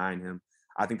be denying him.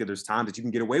 I think that there's times that you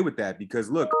can get away with that because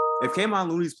look, if Kevon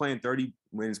Looney's playing 30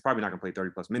 minutes, probably not going to play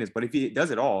 30 plus minutes, but if he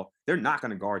does it all, they're not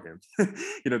going to guard him.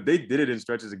 They did it in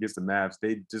stretches against the Mavs.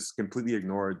 They just completely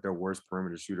ignored their worst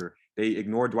perimeter shooter. They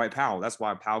ignored Dwight Powell. That's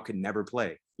why Powell could never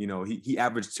play. he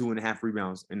averaged 2.5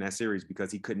 rebounds in that series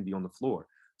because he couldn't be on the floor.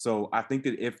 So I think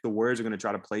that if the Warriors are going to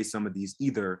try to play some of these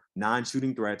either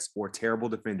non-shooting threats or terrible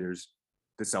defenders,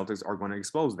 the Celtics are going to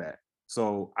expose that.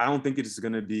 So I don't think it's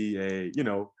going to be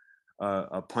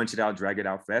a punch it out, drag it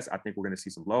out fest. I think we're going to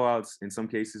see some blowouts in some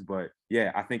cases, but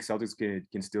yeah, I think Celtics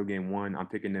can still gain one. I'm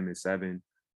picking them in 7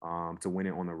 to win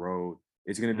it on the road.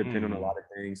 It's going to depend on a lot of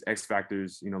things, X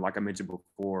factors. Like I mentioned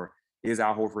before, is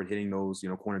Al Horford hitting those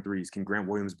corner threes? Can Grant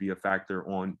Williams be a factor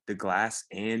on the glass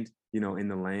and in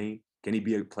the lane? Can he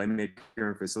be a playmaker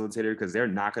and facilitator? Because they're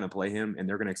not going to play him, and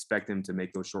they're going to expect him to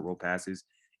make those short roll passes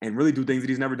and really do things that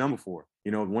he's never done before.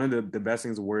 One of the best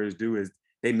things the Warriors do is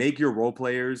they make your role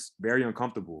players very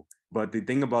uncomfortable. But the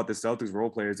thing about the Celtics role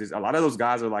players is a lot of those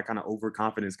guys are like kind of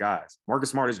overconfident guys.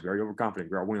 Marcus Smart is very overconfident.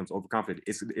 Grant Williams overconfident.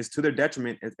 It's to their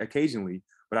detriment occasionally,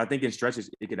 but I think in stretches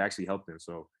it could actually help them.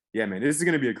 So yeah, man, this is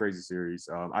going to be a crazy series.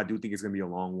 I do think it's going to be a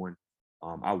long one.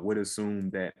 I would assume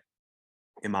that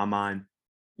in my mind,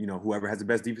 whoever has the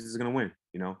best defense is going to win.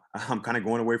 I'm kind of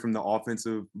going away from the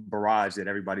offensive barrage that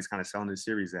everybody's kind of selling this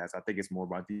series as. I think it's more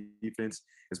about defense.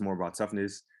 It's more about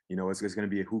toughness. It's going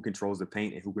to be who controls the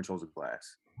paint and who controls the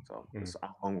glass. So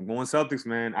I'm going Celtics,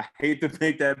 man. I hate to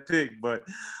make that pick, but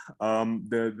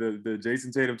the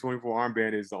Jason Tatum 24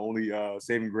 armband is the only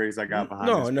saving grace I got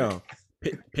behind this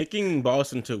pick. Picking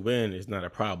Boston to win is not a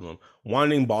problem.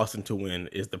 Wanting Boston to win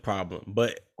is the problem.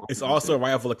 But it's also a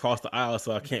rival across the aisle,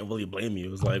 so I can't really blame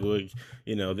you. It's like, well,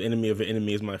 the enemy of an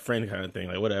enemy is my friend kind of thing.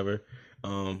 Like, whatever.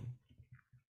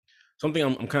 Something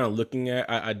I'm kind of looking at,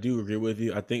 I do agree with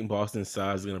you. I think Boston's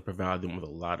size is going to provide them with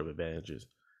a lot of advantages.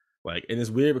 And it's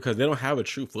weird because they don't have a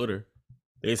true footer.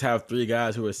 They just have 3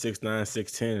 guys who are 6'9",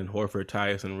 6'10", and Horford,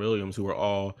 Tyus, and Williams, who are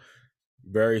all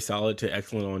very solid to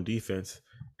excellent on defense.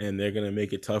 And they're going to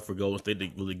make it tough for Golden State to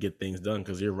really get things done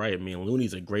because you're right. I mean,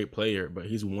 Looney's a great player, but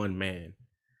he's one man.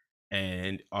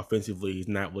 And offensively, he's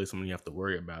not really someone you have to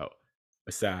worry about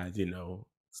besides,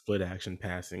 split action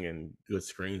passing and good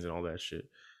screens and all that shit.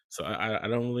 So I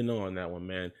don't really know on that one,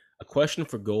 man. A question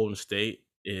for Golden State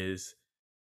is,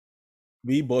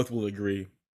 we both will agree,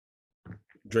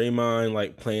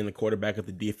 Draymond playing the quarterback of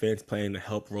the defense, playing the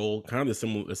help role, kind of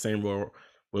the same role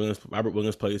Robert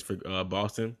Williams plays for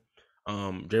Boston.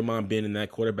 Draymond being in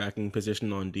that quarterbacking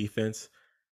position on defense,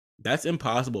 that's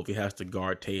impossible if he has to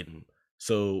guard Tatum.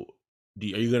 So are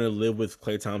you going to live with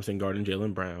Klay Thompson guarding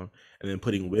Jaylen Brown and then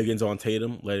putting Wiggins on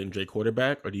Tatum, letting Dray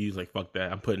quarterback? Or do you fuck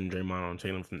that, I'm putting Draymond on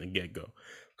Tatum from the get-go?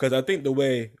 Because I think the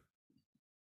way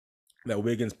that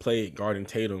Wiggins played guarding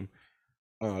Tatum,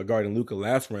 guarding Luka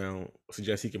last round,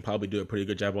 suggests he can probably do a pretty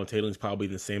good job on Tatum. He's probably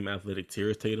in the same athletic tier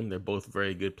as Tatum. They're both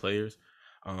very good players,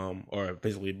 or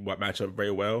basically match up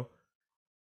very well.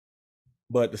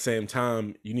 But at the same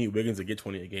time, you need Wiggins to get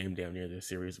 20 a game down near this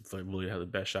series to really have the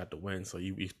best shot to win. So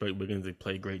you expect Wiggins to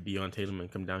play great D on Tatum and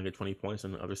come down and get 20 points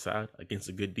on the other side against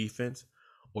a good defense.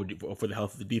 Or for the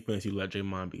health of the defense, you let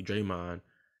Draymond be Draymond,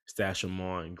 stash him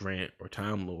on Grant or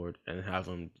Time Lord, and have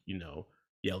him,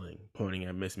 yelling, pointing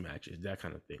at mismatches, that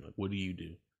kind of thing. What do you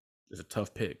do? It's a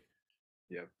tough pick.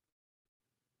 Yeah.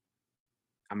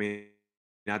 I mean,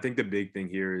 I think the big thing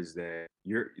here is that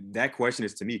that question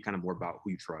is, to me, kind of more about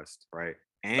who you trust, right?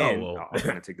 And I'll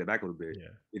kind of take that back a little bit.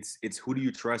 Yeah. It's who do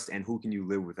you trust and who can you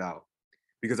live without?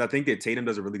 Because I think that Tatum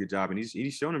does a really good job, and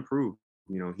he's shown improved.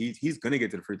 He's gonna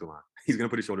get to the free throw line. He's gonna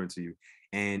put his shoulder into you.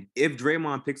 And if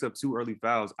Draymond picks up 2 early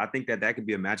fouls, I think that could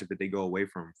be a matchup that they go away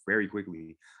from very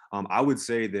quickly. I would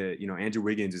say that Andrew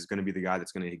Wiggins is gonna be the guy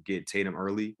that's gonna get Tatum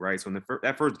early, right? So in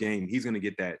that first game, he's gonna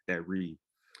get that read.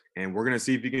 And we're going to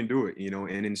see if he can do it,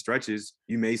 and in stretches,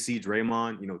 you may see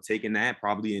Draymond, taking that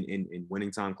probably in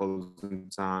winning time, closing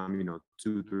time,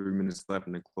 2-3 minutes left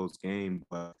in the close game.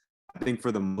 But I think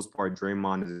for the most part,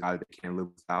 Draymond is a guy that can't live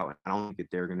without. I don't think that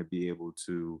they're going to be able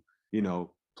to,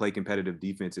 play competitive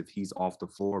defense if he's off the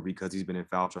floor because he's been in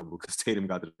foul trouble because Tatum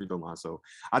got the free throw line. So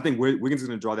I think Wiggins is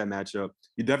going to draw that matchup.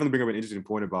 You definitely bring up an interesting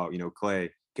point about,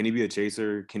 Klay. Can he be a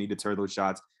chaser? Can he deter those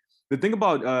shots? The thing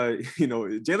about,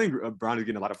 Jaylen Brown is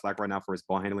getting a lot of flack right now for his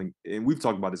ball handling, and we've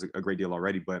talked about this a great deal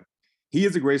already, but he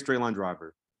is a great straight line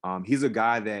driver. He's a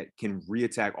guy that can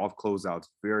reattack off closeouts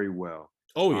very well.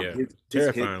 Oh, yeah.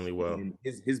 Terrifyingly well.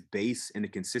 His base and the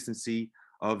consistency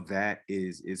of that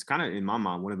is kind of, in my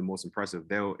mind, one of the most impressive.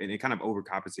 And it kind of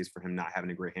overcompensates for him not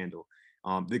having a great handle.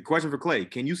 The question for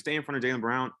Klay, can you stay in front of Jaylen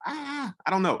Brown? I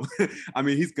don't know. I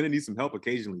mean, he's going to need some help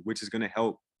occasionally, which is going to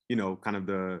help, kind of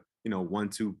the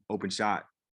 1-2 open shot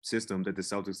system that the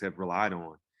Celtics have relied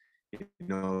on.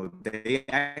 They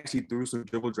actually threw some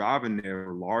dribble drive in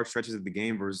there large stretches of the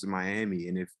game versus Miami.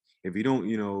 And if you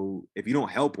don't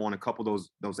help on a couple of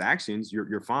those actions,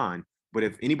 you're fine. But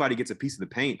if anybody gets a piece of the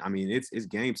paint, I mean, it's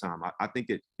game time. I think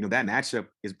that that matchup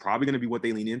is probably going to be what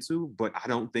they lean into, but I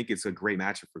don't think it's a great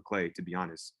matchup for Clay, to be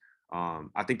honest.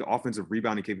 I think the offensive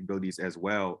rebounding capabilities as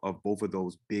well of both of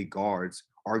those big guards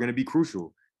are going to be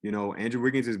crucial. Andrew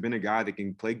Wiggins has been a guy that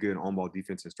can play good on ball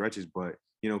defense and stretches, but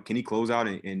can he close out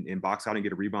and box out and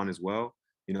get a rebound as well?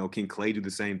 Can Clay do the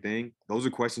same thing? Those are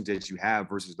questions that you have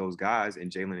versus those guys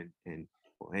and Jalen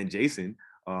and Jason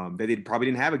that they probably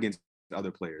didn't have against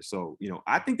other players. So,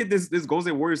 I think that this Golden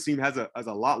State Warriors team has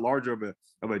a lot larger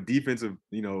of a defensive,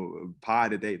 pie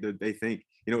that they think.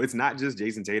 It's not just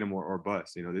Jason Tatum or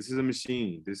bust. This is a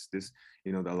machine. This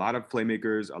a lot of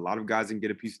playmakers, a lot of guys can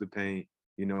get a piece of the paint.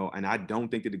 And I don't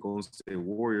think that the Golden State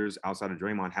Warriors outside of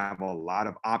Draymond have a lot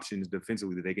of options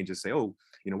defensively that they can just say, oh,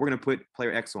 we're going to put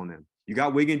player X on them. You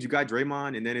got Wiggins, you got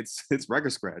Draymond, and then it's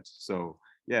record scratch. So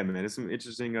yeah, man, it's some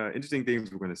interesting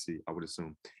things we're going to see, I would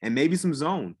assume, and maybe some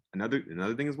zone. Another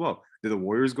thing as well. Do the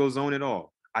Warriors go zone at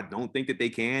all? I don't think that they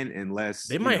can unless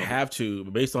They might have to,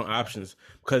 based on options,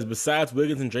 because besides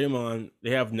Wiggins and Draymond,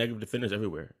 they have negative defenders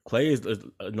everywhere. Clay is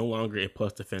no longer a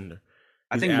plus defender.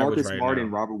 I think Marcus Smart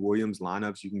and Robert Williams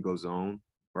lineups, you can go zone,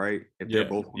 right? If they're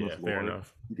both on the floor. Fair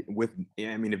enough.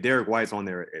 I mean, if Derek White's on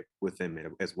there with them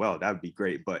as well, that would be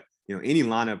great. But any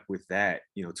lineup with that,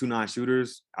 2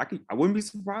 non-shooters, I wouldn't be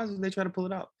surprised if they try to pull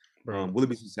it out. Will it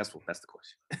be successful? That's the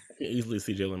question. I can easily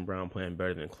see Jaylen Brown playing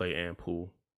better than Clay and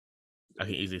Poole. I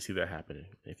can easily see that happening.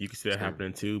 If you can see that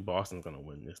happening too, Boston's gonna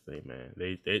win this thing,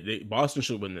 man. Boston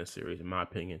should win this series, in my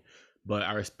opinion. But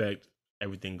I respect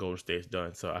everything Golden State's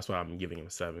done, so that's why I'm giving them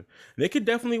 7. They could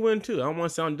definitely win too. I don't want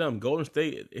to sound dumb. Golden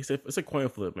State, it's a coin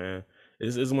flip, man.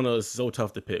 It's one of those so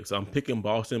tough to pick. So I'm picking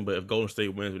Boston, but if Golden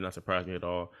State wins, it would not surprise me at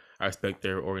all. I respect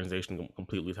their organization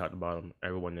completely, top to bottom,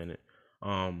 everyone in it.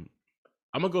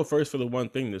 I'm gonna go first for the one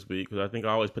thing this week because I think I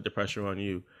always put the pressure on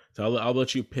you. So I'll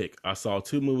let you pick. I saw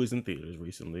 2 movies in theaters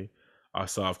recently. I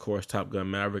saw, of course, Top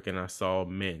Gun Maverick, and I saw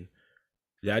Men.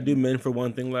 Did I do Men for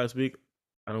one thing last week?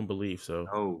 I don't believe so.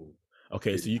 Oh.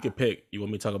 Okay, so you can pick. You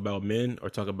want me to talk about Men or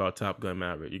talk about Top Gun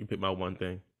Maverick? You can pick my one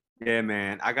thing. Yeah,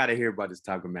 man, I gotta hear about this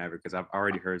Top Gun Maverick because I've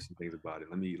already heard some things about it.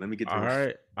 Let me get to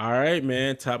it. All right,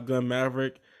 man. Top Gun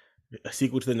Maverick, a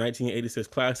sequel to the 1986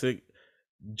 classic.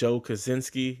 Joe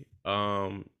Kosinski.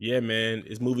 Yeah, man,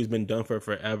 this movie's been done for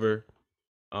forever.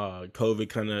 COVID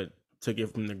kind of took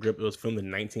it from the grip. It was filmed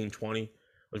in 1920. It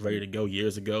was ready to go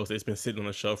years ago, so it's been sitting on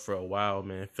the shelf for a while,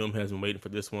 man. Film has been waiting for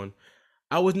this one.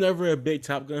 I was never a big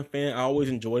Top Gun fan. I always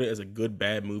enjoyed it as a good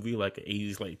bad movie, like an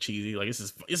 80s, like cheesy. Like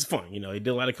it's fun, They did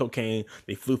a lot of cocaine.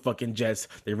 They flew fucking jets.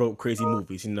 They wrote crazy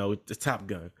movies, It's Top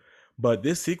Gun. But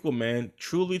this sequel, man,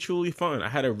 truly, truly fun. I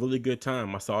had a really good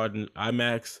time. I saw it in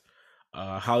IMAX.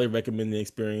 Highly recommend the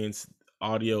experience.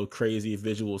 Audio crazy,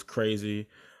 visuals crazy.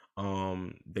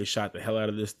 They shot the hell out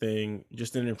of this thing.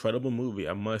 Just an incredible movie.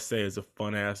 I must say, it's a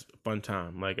fun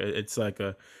time. Like it's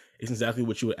exactly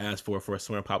what you would ask for a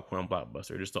summer popcorn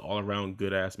blockbuster. Just an all around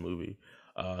good ass movie.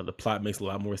 The plot makes a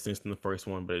lot more sense than the first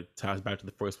one, but it ties back to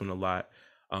the first one a lot.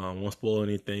 Won't spoil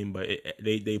anything, but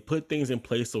they put things in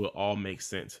place so it all makes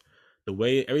sense. The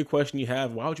way every question you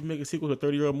have, why would you make a sequel to a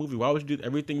 30-year-old movie? Why would you do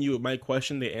everything you might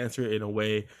question? They answer it in a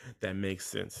way that makes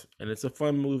sense. And it's a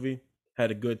fun movie.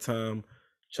 Had a good time.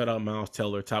 Shout out Miles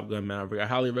Teller, Top Gun Maverick. I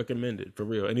highly recommend it, for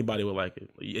real. Anybody would like it.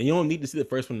 And you don't need to see the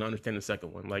first one to understand the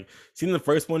second one. Like, seeing the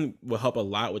first one will help a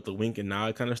lot with the wink and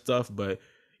nod kind of stuff, but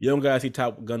you don't gotta see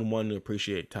Top Gun 1 to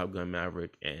appreciate Top Gun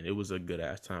Maverick, and it was a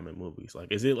good-ass time in movies.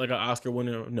 Like, is it like an Oscar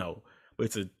winner? No. But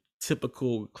it's a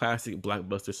typical classic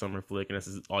blockbuster summer flick, and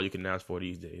that's all you can ask for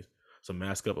these days. So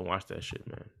mask up and watch that shit,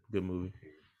 man. Good movie.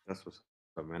 That's what's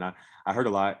up, man. I heard a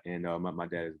lot, and my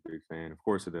dad is a big fan, of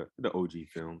course, of the OG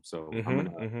film. So I'm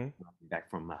gonna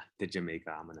back from the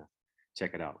Jamaica. I'm gonna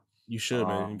check it out. You should,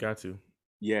 man. You got to.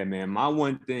 Yeah, man. My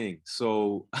one thing.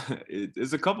 So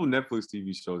there's a couple Netflix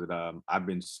TV shows that I've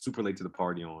been super late to the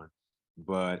party on,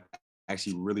 but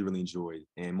actually really, really enjoyed.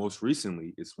 And most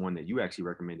recently, it's one that you actually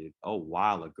recommended a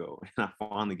while ago, and I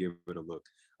finally gave it a look.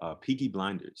 Peaky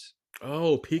Blinders.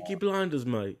 Oh, Peaky Blinders,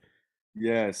 mate.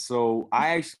 Yeah, so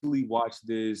I actually watched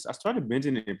this. I started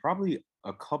binging it probably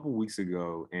a couple weeks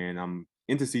ago, and I'm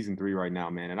into season 3 right now,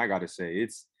 man. And I gotta say,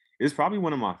 it's probably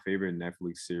one of my favorite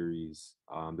Netflix series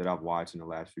that I've watched in the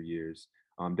last few years.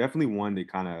 Definitely one that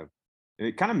kind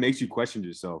of makes you question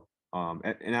yourself.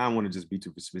 And I don't want to just be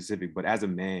too specific, but as a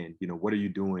man, what are you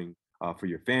doing for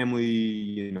your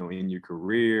family? In your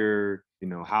career.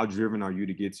 How driven are you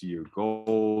to get to your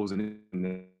goals? And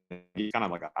he's kind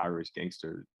of like an Irish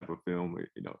gangster type of film,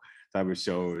 type of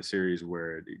show or series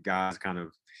where the guys kind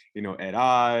of, at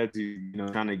odds,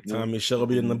 trying to. Tommy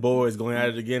Shelby and the boys going at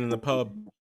it again in the pub.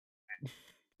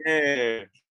 Yeah,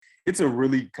 it's a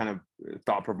really kind of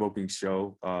thought-provoking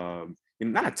show.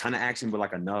 And not a ton of action, but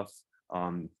like enough.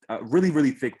 A really,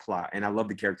 really thick plot, and I love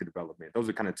the character development. Those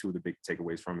are kind of two of the big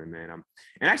takeaways from it, man. And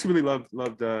I actually really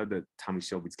love the Tommy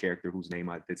Shelby's character, whose name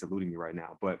it's eluding me right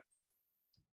now, but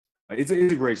it's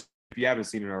a great show. If you haven't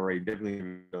seen it already,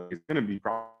 definitely it's gonna be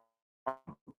probably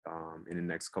in the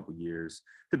next couple years,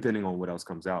 depending on what else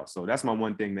comes out. So that's my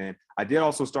one thing, man. I did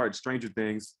also start Stranger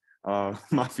Things.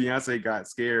 My fiance got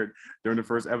scared during the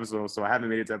first episode, so I haven't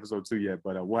made it to episode 2 yet,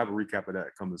 but we'll have a recap of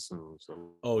that coming soon.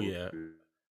 So Oh yeah,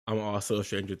 I'm also a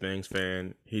Stranger Things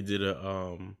fan. He did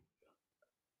a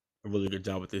really good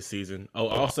job with this season. Oh,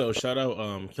 also shout out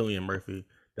Cillian Murphy.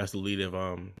 That's the lead of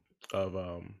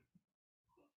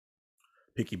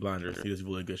Peaky Blinders. He does a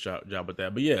really good job with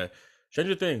that. But yeah,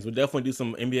 Stranger Things. We'll definitely do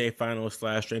some NBA Finals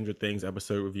 / Stranger Things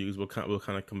episode reviews. We'll kind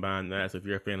of combine that. So if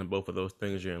you're a fan of both of those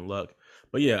things, you're in luck.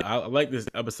 But yeah, I like this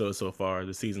episode so far,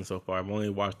 the season so far. I've only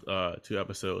watched 2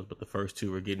 episodes, but the first 2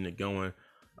 were getting it going.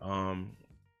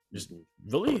 Just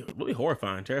really, really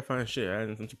horrifying, terrifying shit.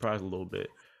 I'm surprised a little bit.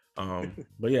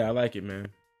 But yeah, I like it, man.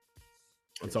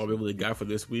 That's all we really got for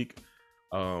this week.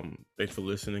 Thanks for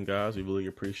listening, guys. We really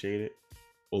appreciate it.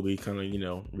 We'll be kind of,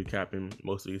 recapping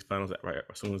most of these finals right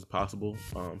as soon as possible.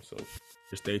 So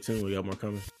just stay tuned. We got more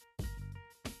coming.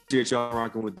 Appreciate y'all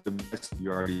rocking with the best.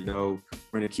 You already know.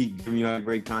 We're gonna keep giving you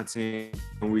great content,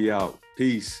 and we out.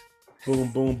 Peace. Boom,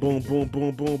 boom, boom, boom,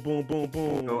 boom, boom, boom, boom,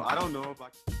 boom. So I don't know if I